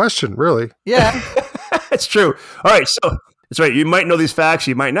depends the question, really. Yeah. That's true. All right. So that's right. You might know these facts.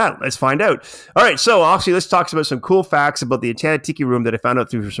 You might not. Let's find out. All right. So actually, let's talk about some cool facts about the Enchanted Tiki Room that I found out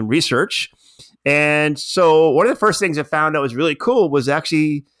through some research. And so one of the first things I found out was really cool was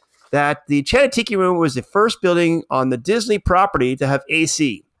actually that the Enchanted Tiki Room was the first building on the Disney property to have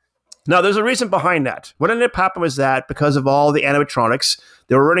AC. Now, there's a reason behind that. What ended up happening was that because of all the animatronics,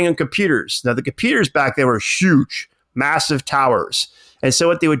 they were running on computers. Now, the computers back then were huge, massive towers. And so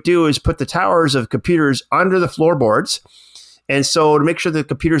what they would do is put the towers of computers under the floorboards. And so to make sure the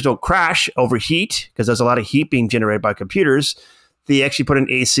computers don't crash, overheat, because there's a lot of heat being generated by computers, they actually put an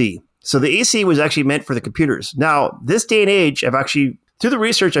AC. So the AC was actually meant for the computers. Now, this day and age, through the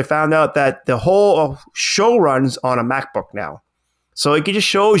research, I found out that the whole show runs on a MacBook now. So it just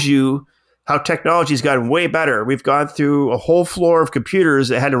shows you how technology's gotten way better. We've gone through a whole floor of computers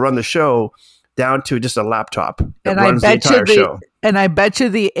that had to run the show down to just a laptop that runs the entire show. And I bet you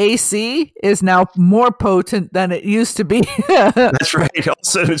the AC is now more potent than it used to be. That's right. All of a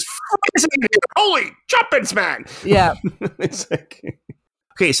sudden it's freezing. Holy jumpins, man. Yeah. It's like,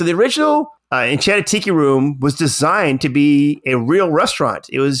 okay, so the original Enchanted Tiki Room was designed to be a real restaurant.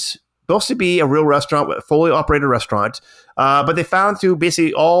 It was supposed to be a real restaurant, a fully operated restaurant. But they found through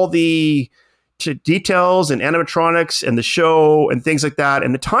basically all the details and animatronics and the show and things like that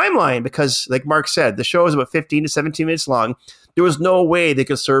and the timeline, because like Mark said, the show is about 15 to 17 minutes long. There was no way they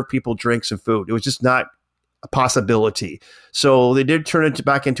could serve people drinks and food. It was just not a possibility. So they did turn it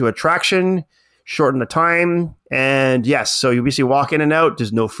back into attraction, shorten the time. And yes, so you basically walk in and out.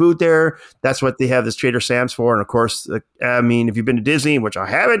 There's no food there. That's what they have this Trader Sam's for. And of course, I mean, if you've been to Disney, which I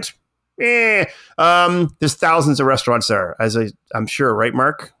haven't, there's thousands of restaurants there, as I'm sure, right,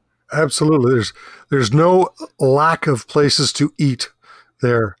 Mark? Absolutely. There's no lack of places to eat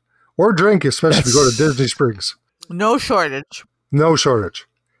there or drink, especially if you go to Disney Springs. No shortage. No shortage.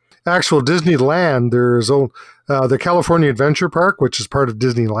 Actual Disneyland, there's the California Adventure Park, which is part of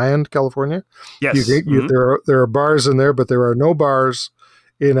Disneyland, California. Yes. There are bars in there, but there are no bars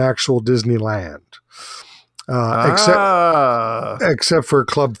in actual Disneyland. Except for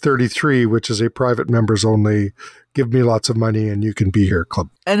Club 33, which is a private members only, give me lots of money and you can be here club.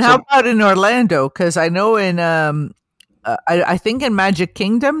 And how about in Orlando? Because I know in, I think in Magic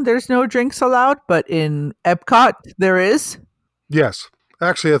Kingdom, there's no drinks allowed, but in Epcot, there is. Yes.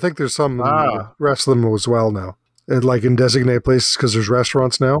 Actually, I think there's some in the rest of them as well now. Like in designated places because there's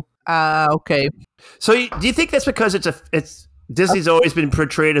restaurants now. Okay. So do you think that's because it's Disney's always been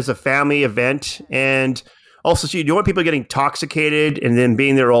portrayed as a family event, and also, so you don't want people getting intoxicated and then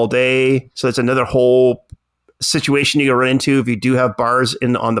being there all day. So it's another whole situation you can run into if you do have bars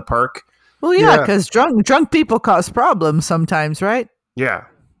on the park. Well, yeah, because drunk people cause problems sometimes, right? Yeah,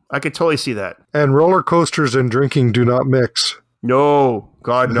 I could totally see that. And roller coasters and drinking do not mix. No,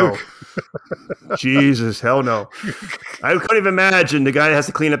 God, no. Jesus, hell no. I couldn't even imagine the guy that has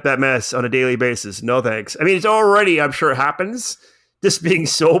to clean up that mess on a daily basis. No thanks. I mean, it's already, I'm sure it happens, just being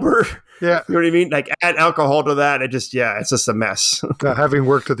sober. Yeah. You know what I mean? Like add alcohol to that. It's just a mess. Having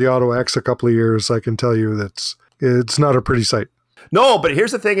worked at the Auto X a couple of years, I can tell you that it's not a pretty sight. No, but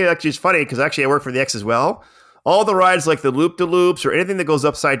here's the thing. It actually is funny because actually I work for the X as well. All the rides like the loop-de-loops or anything that goes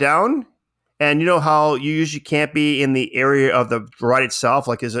upside down. And you know how you usually can't be in the area of the ride itself.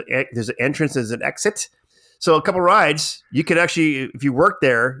 Like there's an entrance, there's an exit. So a couple rides, you could actually, if you work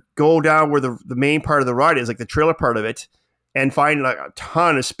there, go down where the main part of the ride is, like the trailer part of it, and find like a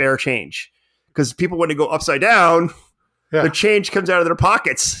ton of spare change. Because people, when they go upside down, the change comes out of their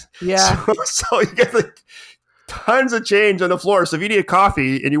pockets. Yeah. So you get like tons of change on the floor. So if you need a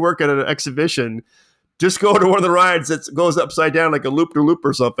coffee and you work at an exhibition, just go to one of the rides that goes upside down like a loop-de-loop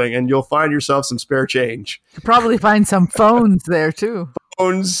or something, and you'll find yourself some spare change. You'll probably find some phones there, too.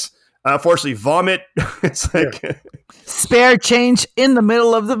 Phones, unfortunately, vomit. It's like spare change in the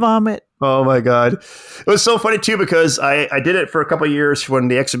middle of the vomit. Oh, my God. It was so funny, too, because I did it for a couple of years when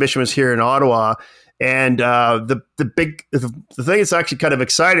the exhibition was here in Ottawa. And the thing that's actually kind of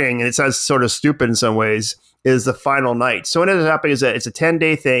exciting, and it sounds sort of stupid in some ways, is the final night. So what ended up happening is that it's a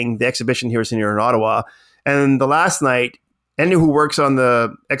 10-day thing. The exhibition here is here in Ottawa. And the last night, anyone who works on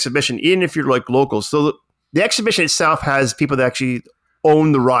the exhibition, even if you're like locals, so the exhibition itself has people that actually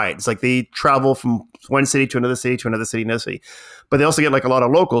own the rides. Like they travel from one city to another city to another city, another city. But they also get like a lot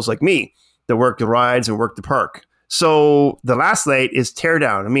of locals like me that work the rides and work the park. So the last night is tear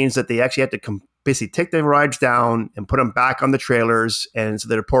down. It means that they actually have to basically take the rides down and put them back on the trailers, and so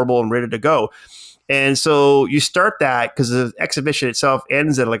they're portable and ready to go. And so you start that because the exhibition itself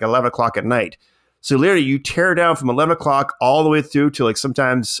ends at like 11 o'clock at night. So literally you tear down from 11 o'clock all the way through to like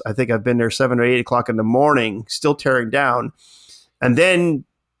sometimes I think I've been there 7 or 8 o'clock in the morning, still tearing down. And then,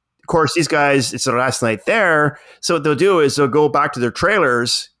 of course, these guys, it's their last night there. So what they'll do is they'll go back to their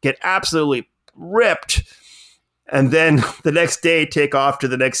trailers, get absolutely ripped, and then the next day take off to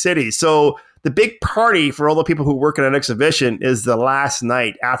the next city. So the big party for all the people who work at an exhibition is the last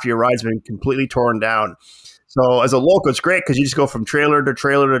night after your ride's been completely torn down. So as a local, it's great because you just go from trailer to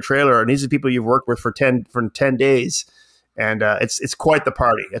trailer to trailer, and these are people you've worked with for 10 days, and it's quite the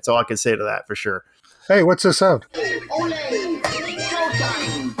party. That's all I can say to that for sure. Hey, what's this sound? In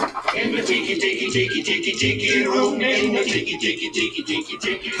the tiki room, in the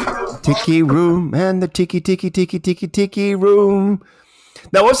tiki room, and the tiki room.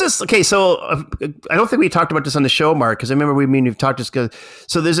 Now, what's this? Okay, so I don't think we talked about this on the show, Mark, because I remember we've talked just because.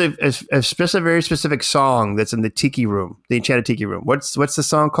 So there's a very specific song that's in the Tiki Room, the Enchanted Tiki Room. What's the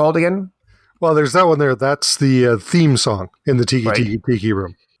song called again? Well, there's that one there. That's the theme song in the Tiki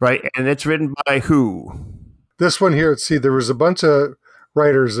Room. Right, and it's written by who? This one here, see, there was a bunch of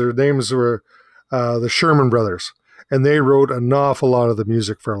writers. Their names were the Sherman Brothers, and they wrote an awful lot of the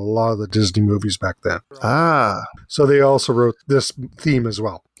music for a lot of the Disney movies back then. Ah. So they also wrote this theme as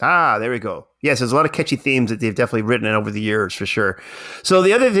well. Ah, there we go. Yes, there's a lot of catchy themes that they've definitely written over the years, for sure. So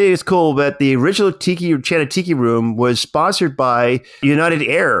the other thing is cool, but the original Enchanted Tiki Room was sponsored by United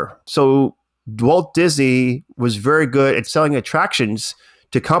Air. So Walt Disney was very good at selling attractions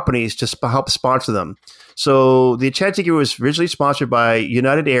to companies to help sponsor them. So the Enchanted Tiki Room was originally sponsored by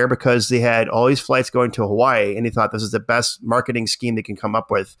United Air because they had all these flights going to Hawaii, and they thought this is the best marketing scheme they can come up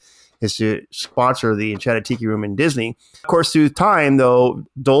with, is to sponsor the Enchanted Tiki Room in Disney. Of course, through time, though,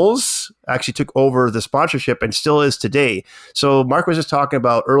 Dole's actually took over the sponsorship and still is today. So Mark was just talking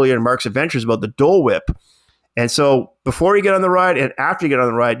about earlier in Mark's Adventures about the Dole Whip. And so before you get on the ride and after you get on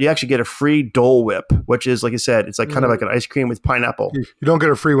the ride, you actually get a free Dole Whip, which is, like I said, it's like kind of like an ice cream with pineapple. You don't get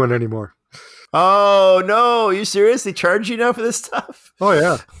a free one anymore. Oh, no. Are you serious? They charge you now for this stuff? Oh,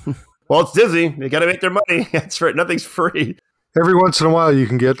 yeah. Well, it's Disney. They got to make their money. That's right. Nothing's free. Every once in a while, you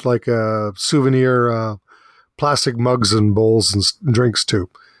can get like a souvenir plastic mugs and bowls and drinks too.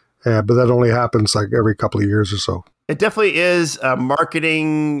 But that only happens like every couple of years or so. It definitely is a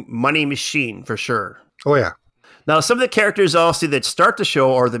marketing money machine for sure. Oh, yeah. Now, some of the characters also that start the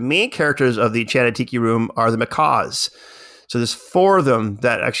show, or the main characters of the Enchanted Tiki Room, are the Macaws. So there's 4 of them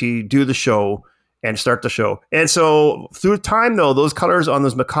that actually do the show and start the show. And so through time, though, those colors on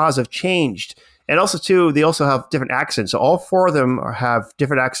those Macaws have changed. And also, too, they also have different accents. So all 4 of them have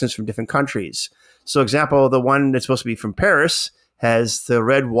different accents from different countries. So, example, the one that's supposed to be from Paris has the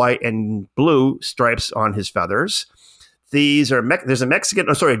red, white, and blue stripes on his feathers. There's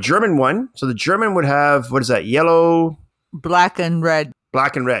a German one. So the German would have, what is that, yellow? Black and red.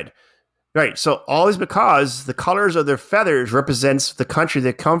 Black and red. Right. So all these macaws, the colors of their feathers represents the country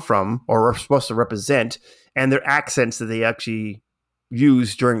they come from or are supposed to represent, and their accents that they actually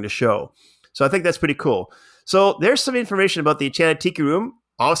use during the show. So I think that's pretty cool. So there's some information about the Enchanted Tiki Room.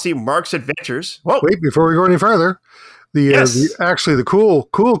 Obviously, Mark's Adventures. Whoa. Wait, before we go any further, the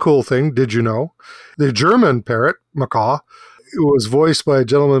cool thing, did you know? The German parrot, macaw, was voiced by a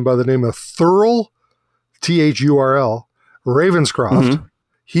gentleman by the name of Thurl, Thurl, Ravenscroft. Mm-hmm.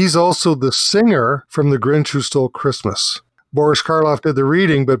 He's also the singer from The Grinch Who Stole Christmas. Boris Karloff did the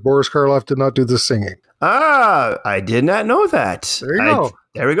reading, but Boris Karloff did not do the singing. Ah, I did not know that. There you go.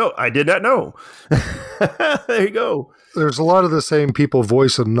 There we go. I did not know. There you go. There's a lot of the same people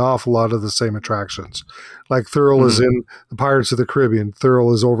voice an awful lot of the same attractions. Like Thurl is in the Pirates of the Caribbean.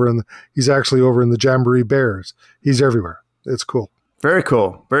 Thurl is he's actually over in the Jamboree Bears. He's everywhere. It's cool. Very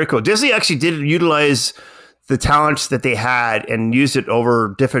cool. Very cool. Disney actually did utilize the talents that they had and used it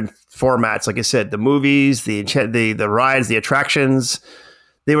over different formats. Like I said, the movies, the rides, the attractions.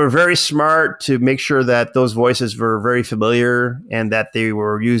 They were very smart to make sure that those voices were very familiar and that they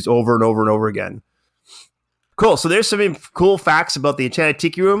were used over and over and over again. Cool. So there's some cool facts about the Enchanted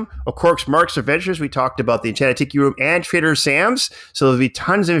Tiki Room. Of course, Mark's Adventures, we talked about the Enchanted Tiki Room and Trader Sam's. So there'll be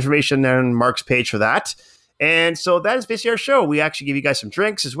tons of information on Mark's page for that. And so that is basically our show. We actually give you guys some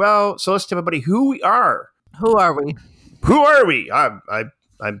drinks as well. So let's tell everybody who we are. Who are we? Who are we? I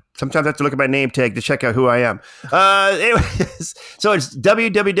sometimes have to look at my name tag to check out who I am. Anyways, so it's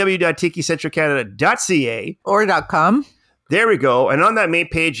www.tikicentralcanada.ca or .com. There we go. And on that main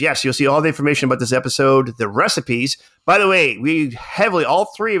page, yes, you'll see all the information about this episode, the recipes. By the way, we heavily,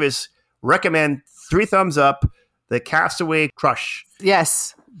 all 3 of us, recommend 3 thumbs up, the Castaway Crush.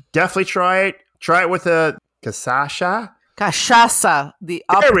 Yes. Definitely try it. Try it with a cachaça. Cachaça. The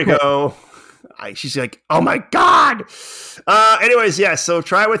opposite. There we go. She's like, oh my God. Anyways, yes. So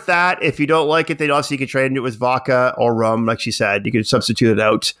try with that. If you don't like it, then obviously you can try and do it with vodka or rum. Like she said, you can substitute it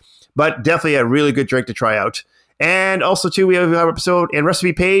out. But definitely a really good drink to try out. And also, too, we have our episode and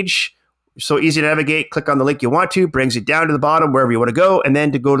recipe page. So easy to navigate. Click on the link you want to. Brings you down to the bottom, wherever you want to go. And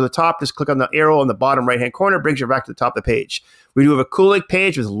then to go to the top, just click on the arrow on the bottom right-hand corner. Brings you back to the top of the page. We do have a cool link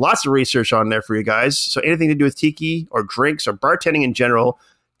page with lots of research on there for you guys. So anything to do with tiki or drinks or bartending in general,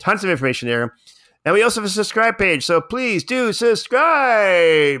 tons of information there. And we also have a subscribe page. So please do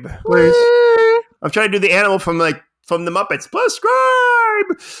subscribe. Please. I'm trying to do the animal from the Muppets. Subscribe.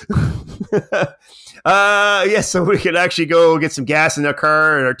 Yes, so we can actually go get some gas in our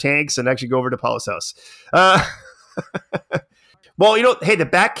car and our tanks and actually go over to Paula's house. Well, hey, the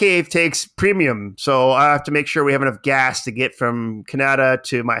Batcave takes premium, so I have to make sure we have enough gas to get from Canada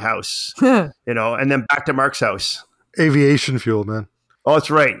to my house, and then back to Mark's house. Aviation fuel, man. Oh,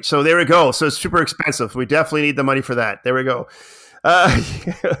 that's right. So there we go. So it's super expensive. We definitely need the money for that. There we go.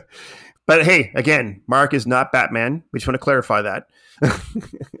 But But hey, again, Mark is not Batman. We just want to clarify that.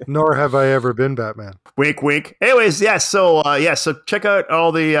 Nor have I ever been Batman. Wink, wink. Anyways, so check out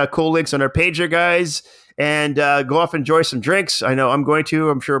all the cool links on our page here, guys, and go off and enjoy some drinks. I know I'm going to.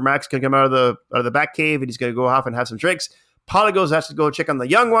 I'm sure Max can come out of the back cave and he's going to go off and have some drinks. Polygos has to go check on the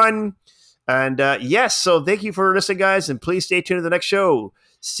young one. And so thank you for listening, guys, and please stay tuned to the next show.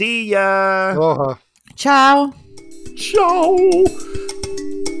 See ya. Aloha. Ciao. Ciao.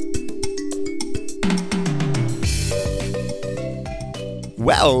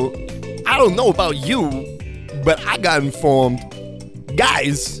 Well, I don't know about you, but I got informed.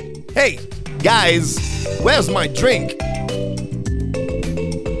 Guys, hey, guys, where's my drink?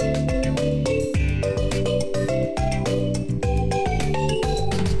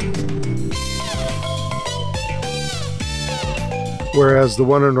 Whereas the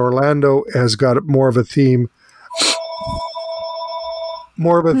one in Orlando has got more of a theme.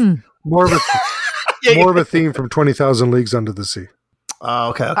 More of a theme from 20,000 Leagues Under the Sea. Oh,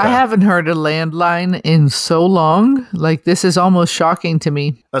 okay. I haven't heard a landline in so long. Like, this is almost shocking to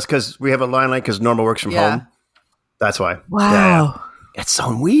me. That's because we have a line because Norma works from home. That's why. Wow. Yeah. It's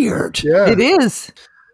so weird. Yeah. It is.